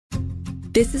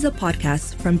This is a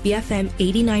podcast from BFM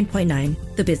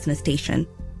 89.9, the business station.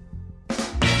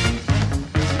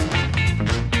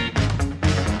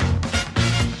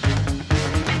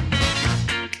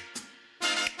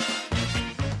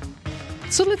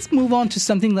 So let's move on to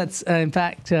something that's, in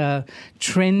fact,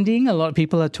 trending. A lot of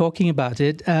people are talking about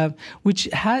it, which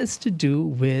has to do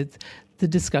with the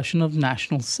discussion of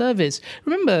national service.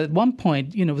 Remember, at one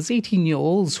point, it was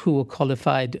 18-year-olds who were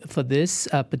qualified for this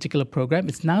particular program.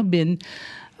 It's now been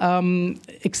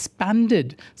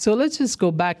expanded. So let's just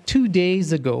go back 2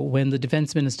 days ago when the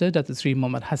Defence Minister, Datuk Seri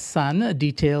Mohammad Hassan,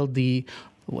 detailed the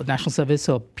National Service,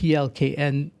 or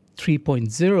PLKN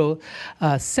 3.0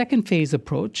 second phase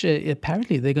approach.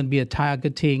 Apparently, they're going to be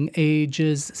targeting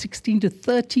ages 16 to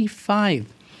 35.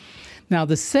 Now,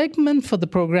 the segment for the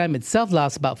program itself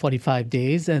lasts about 45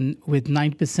 days, and with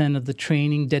 90% of the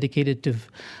training dedicated to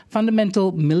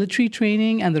fundamental military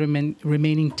training and the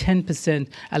remaining 10%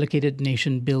 allocated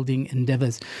nation-building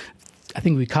endeavors. I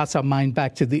think we cast our mind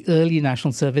back to the early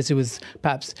national service. It was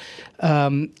perhaps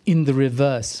in the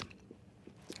reverse.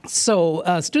 So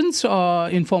students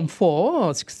in Form 4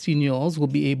 or 16-year-olds will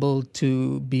be able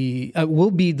to will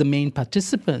be the main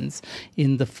participants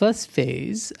in the first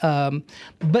phase,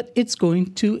 but it's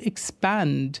going to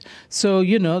expand. So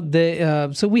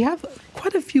so we have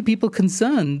quite a few people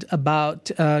concerned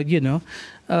about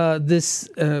this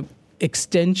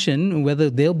extension,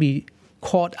 whether they'll be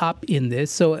caught up in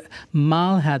this. So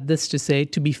Mal had this to say: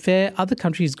 to be fair, other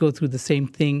countries go through the same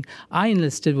thing. I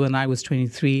enlisted when I was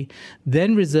 23.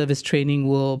 Then reservist training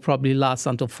will probably last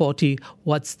until 40.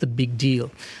 What's the big deal?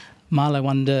 Mal, I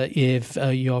wonder if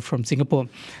you're from Singapore.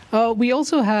 We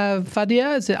also have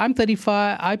Fadia. I'm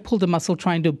 35. I pulled a muscle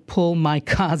trying to pull my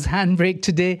car's handbrake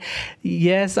today.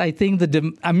 Yes, I think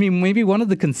maybe one of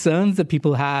the concerns that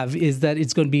people have is that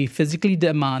it's going to be physically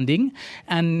demanding,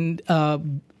 and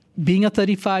being a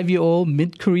 35-year-old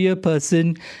mid-career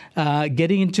person,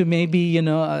 getting into maybe,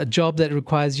 a job that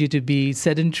requires you to be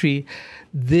sedentary,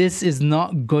 this is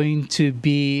not going to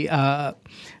be a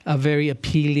very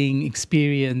appealing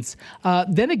experience.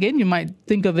 Then again, you might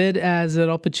think of it as an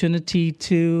opportunity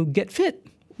to get fit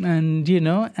and,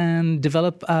 and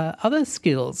develop other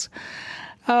skills.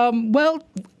 Well,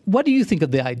 what do you think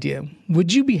of the idea?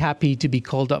 Would you be happy to be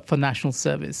called up for national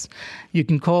service? You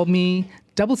can call me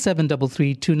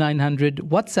 7733-2900,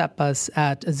 WhatsApp us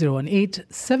at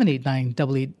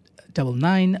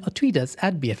 018-789-8899, or tweet us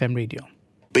at BFM Radio.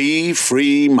 Be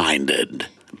free-minded.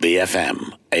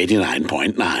 BFM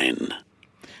 89.9.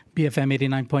 BFM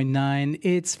 89.9.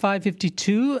 It's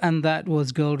 5:52, and that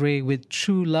was Girl Ray with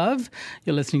True Love.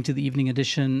 You're listening to the Evening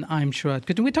Edition. I'm Shurat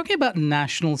Kutun. We're talking about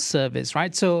national service,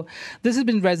 right? So this has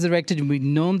been resurrected, and we've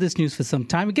known this news for some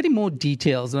time. We're getting more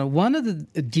details. Now, one of the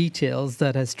details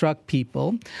that has struck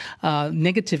people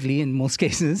negatively in most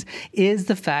cases is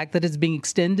the fact that it's being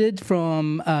extended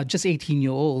from just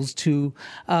 18-year-olds to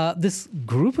this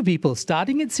group of people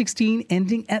starting at 16,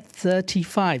 ending at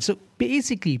 35. So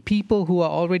basically, people who are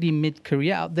already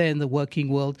mid-career out there in the working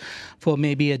world for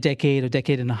maybe a decade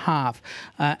and a half,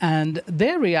 and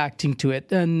they're reacting to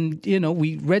it. And,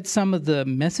 we read some of the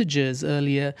messages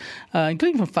earlier,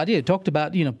 including from Fadia, who talked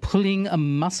about, pulling a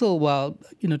muscle while,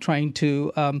 trying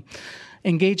to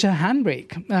engage a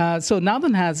handbrake. So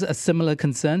Nathan has a similar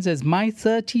concern. Says, my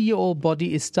 30-year-old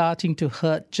body is starting to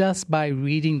hurt just by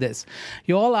reading this.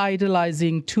 You're all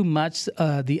idolizing too much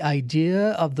the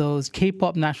idea of those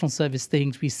K-pop national service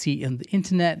things we see in the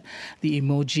internet. The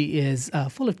emoji is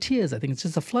full of tears. I think it's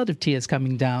just a flood of tears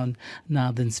coming down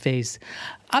Nathan's face.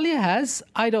 Alia has,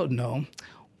 I don't know.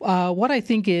 What I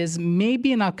think is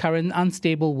maybe in our current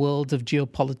unstable world of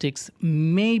geopolitics,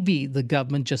 maybe the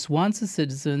government just wants the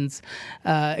citizens,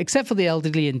 except for the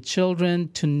elderly and children,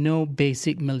 to know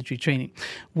basic military training.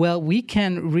 Well, we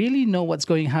can really know what's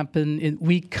going to happen.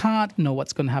 We can't know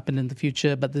what's going to happen in the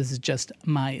future, but this is just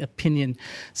my opinion.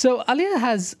 So Alia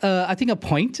has, I think, a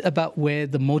point about where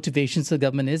the motivations of the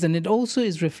government is, and it also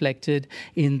is reflected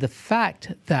in the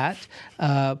fact that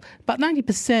about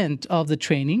 90% of the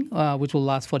training, which will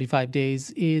last 45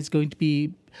 days, is going to be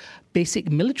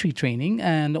basic military training,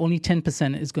 and only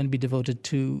 10% is going to be devoted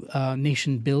to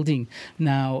nation building.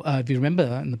 Now, if you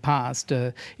remember in the past,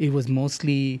 it was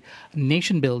mostly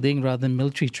nation building rather than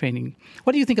military training.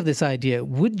 What do you think of this idea?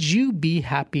 Would you be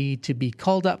happy to be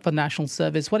called up for national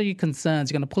service? What are your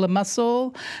concerns? You're going to pull a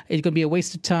muscle? It's going to be a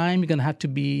waste of time? You're going to have to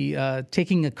be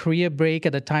taking a career break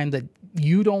at a time that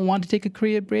you don't want to take a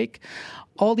career break?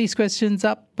 All these questions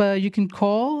up, you can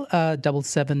call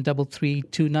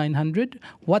 7733-2900,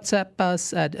 WhatsApp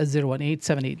us at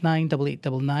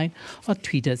 018-789-8899, or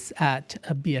tweet us at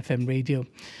BFM Radio.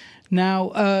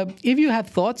 Now, if you have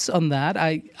thoughts on that,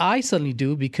 I certainly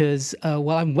do, because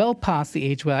I'm well past the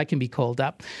age where I can be called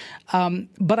up.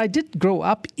 But I did grow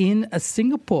up in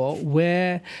Singapore,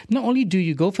 where not only do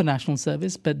you go for national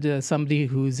service, but somebody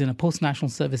who's in a post-national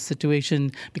service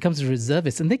situation becomes a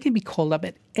reservist, and they can be called up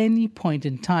at any point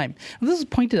in time. And this was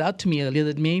pointed out to me earlier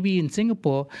that maybe in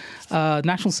Singapore,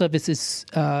 national service is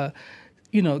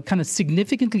kind of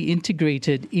significantly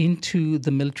integrated into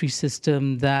the military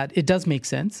system, that it does make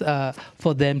sense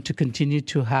for them to continue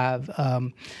to have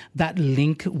that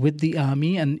link with the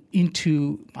army, and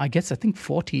into, I think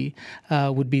 40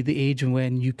 would be the age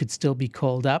when you could still be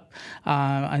called up.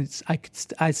 I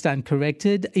stand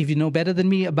corrected if you know better than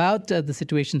me about the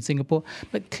situation in Singapore.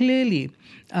 But clearly,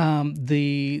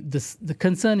 the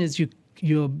concern is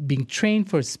you're being trained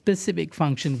for a specific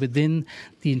function within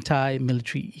the entire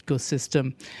military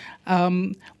ecosystem.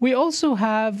 We also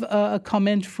have a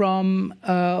comment from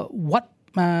What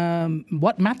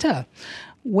Matter?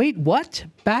 Wait, what?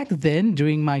 Back then,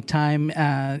 during my time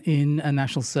in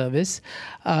national service,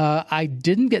 I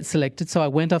didn't get selected, so I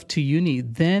went off to uni.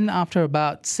 Then, after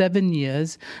about 7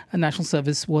 years, national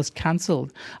service was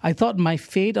cancelled. I thought my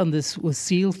fate on this was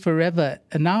sealed forever,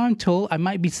 and now I'm told I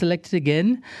might be selected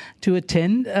again to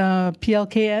attend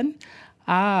PLKN.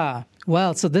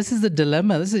 Well, so this is the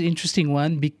dilemma. This is an interesting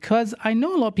one, because I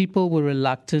know a lot of people were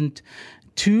reluctant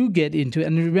to get into it.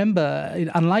 And remember,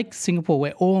 unlike Singapore,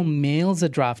 where all males are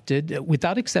drafted,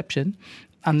 without exception,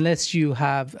 unless you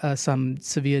have some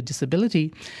severe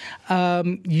disability,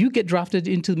 you get drafted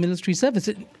into the military service.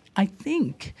 I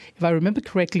think, if I remember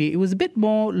correctly, it was a bit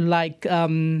more like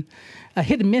a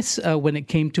hit and miss when it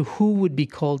came to who would be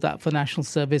called up for national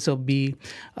service or be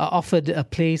offered a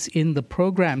place in the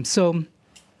program. So,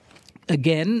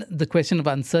 again, the question of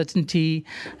uncertainty,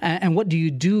 and what do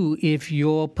you do if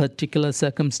your particular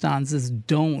circumstances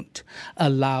don't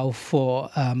allow for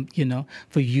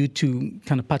you to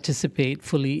kind of participate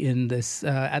fully in this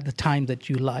at the time that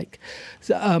you like.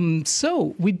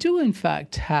 So we do, in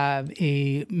fact, have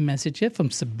a message here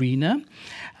from Sabrina.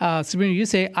 Sabrina, you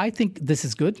say, I think this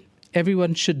is good.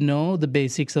 Everyone should know the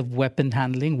basics of weapon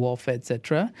handling, warfare,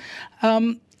 etc.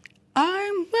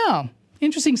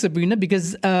 Interesting, Sabrina,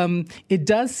 because it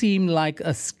does seem like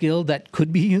a skill that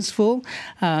could be useful,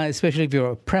 especially if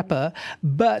you're a prepper.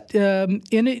 But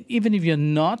even if you're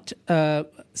not,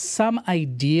 some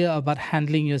idea about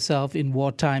handling yourself in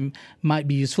wartime might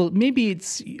be useful. Maybe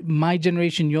it's my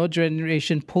generation, your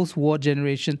generation, post-war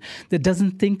generation that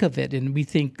doesn't think of it. And we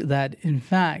think that, in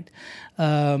fact,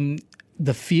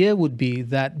 the fear would be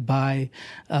that by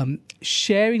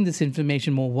sharing this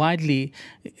information more widely,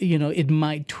 it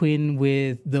might twin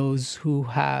with those who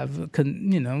have,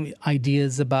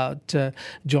 ideas about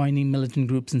joining militant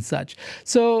groups and such.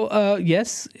 So,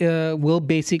 yes, will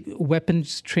basic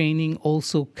weapons training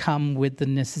also come with the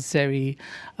necessary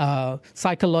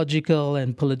psychological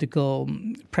and political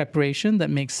preparation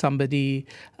that makes somebody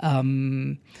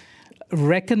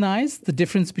recognize the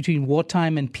difference between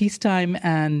wartime and peacetime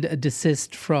and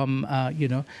desist from,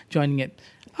 joining it?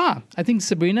 I think,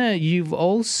 Sabrina, you've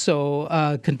also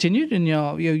continued in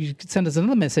you could send us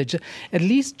another message. At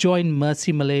least join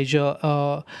Mercy Malaysia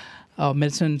or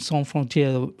Médecins Sans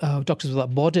Frontières, Doctors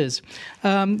Without Borders.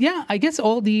 I guess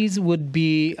all these would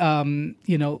be,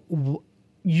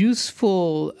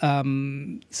 useful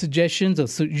suggestions or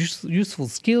useful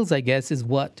skills, I guess, is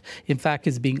what, in fact,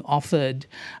 is being offered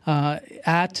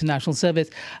at national service.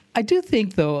 I do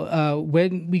think, though,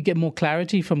 when we get more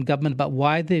clarity from government about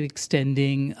why they're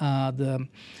extending the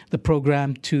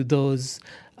program to those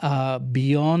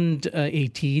beyond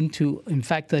 18 to, in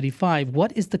fact, 35,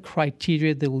 what is the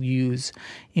criteria they will use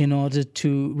in order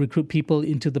to recruit people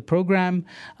into the program?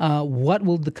 What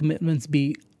will the commitments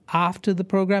be after the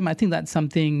program? I think that's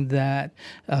something that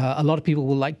a lot of people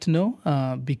would like to know,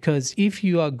 because if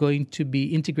you are going to be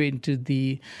integrated into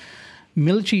the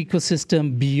military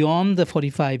ecosystem beyond the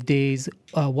 45 days,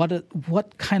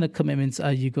 what kind of commitments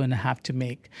are you going to have to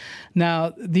make?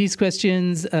 Now, these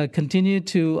questions continue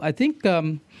to, I think,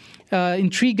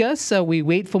 intrigue us. We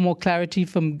wait for more clarity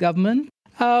from government.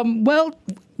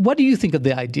 What do you think of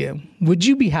the idea? Would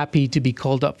you be happy to be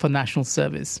called up for national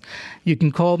service? You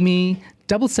can call me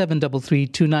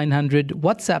 7733-2900,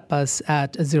 WhatsApp us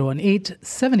at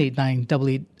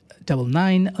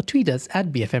 018-789-8899, or tweet us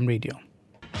at BFM Radio.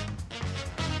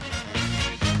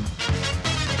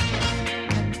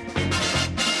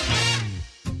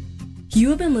 You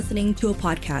have been listening to a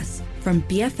podcast from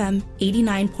BFM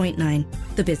 89.9,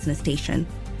 the business station.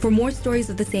 For more stories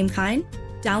of the same kind,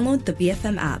 download the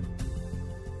BFM app.